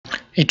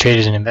Hey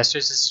traders and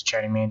investors, this is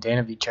Charting Man Dan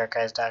of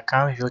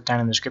TheChartGuys.com. If you look down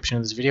in the description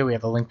of this video, we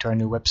have a link to our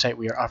new website.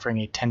 We are offering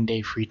a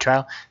 10-day free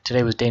trial.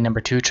 Today was day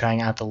number 2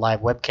 trying out the live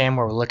webcam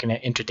where we're looking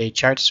at intraday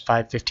charts,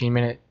 5,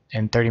 15-minute,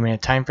 and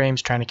 30-minute time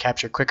frames, trying to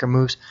capture quicker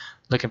moves,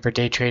 looking for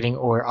day trading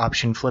or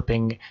option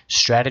flipping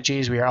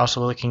strategies. We are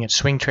also looking at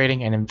swing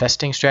trading and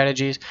investing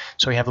strategies,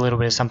 so we have a little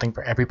bit of something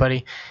for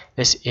everybody.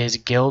 This is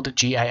GILD,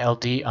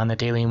 G-I-L-D, on the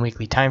daily and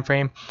weekly time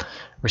frame.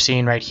 We're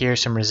seeing right here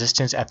some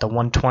resistance at the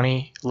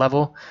 120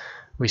 level.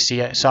 We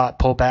saw it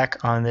pull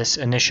back on this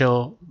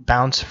initial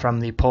bounce from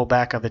the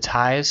pullback of its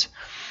highs,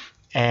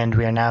 and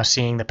we are now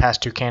seeing the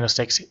past 2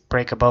 candlesticks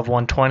break above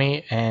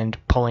 120 and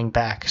pulling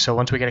back. So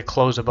once we get a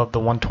close above the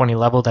 120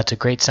 level, that's a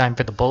great sign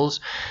for the bulls,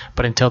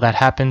 but until that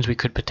happens, we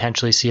could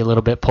potentially see a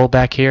little bit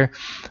pullback here.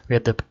 We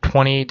have the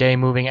 20-day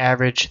moving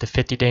average, the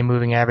 50-day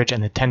moving average,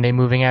 and the 10-day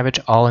moving average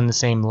all in the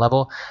same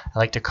level. I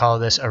like to call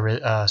this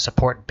a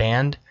support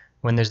band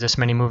when there's this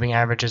many moving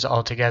averages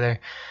all together.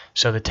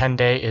 So the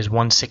 10-day is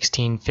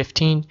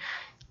 116.15,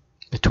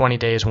 the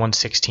 20-day is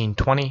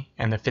 116.20,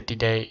 and the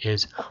 50-day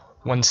is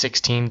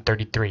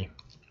 116.33.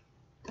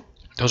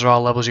 Those are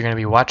all levels you're going to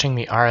be watching.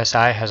 The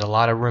RSI has a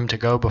lot of room to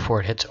go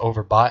before it hits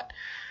overbought.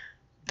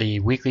 The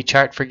weekly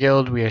chart for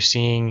GILD, we are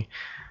seeing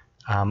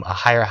a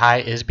higher high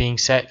is being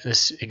set.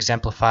 This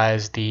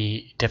exemplifies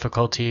the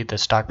difficulty the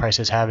stock price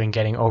is having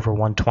getting over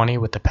 120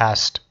 with the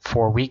past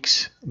 4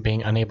 weeks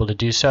being unable to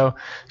do so.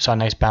 Saw a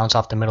nice bounce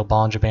off the middle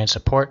Bollinger Band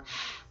support.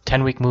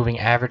 10-week moving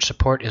average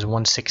support is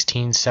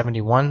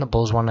 116.71. The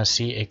bulls want to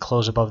see a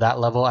close above that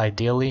level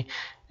ideally,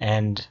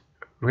 and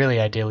really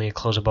ideally a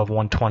close above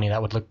 120.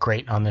 That would look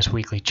great on this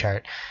weekly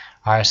chart.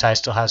 RSI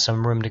still has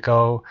some room to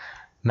go.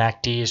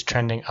 MACD is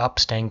trending up,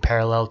 staying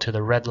parallel to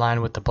the red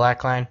line with the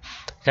black line.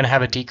 Going to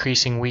have a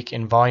decreasing week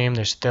in volume.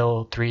 There's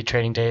still 3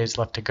 trading days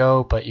left to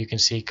go, but you can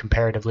see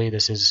comparatively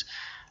this is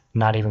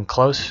not even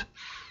close,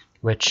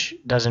 which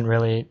doesn't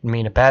really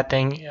mean a bad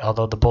thing,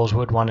 although the bulls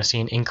would want to see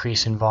an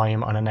increase in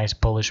volume on a nice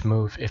bullish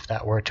move if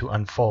that were to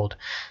unfold.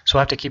 So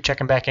we'll have to keep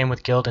checking back in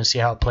with GILD and see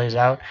how it plays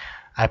out.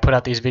 I put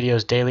out these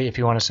videos daily if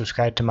you want to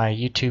subscribe to my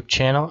YouTube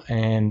channel,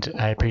 and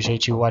I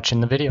appreciate you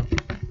watching the video.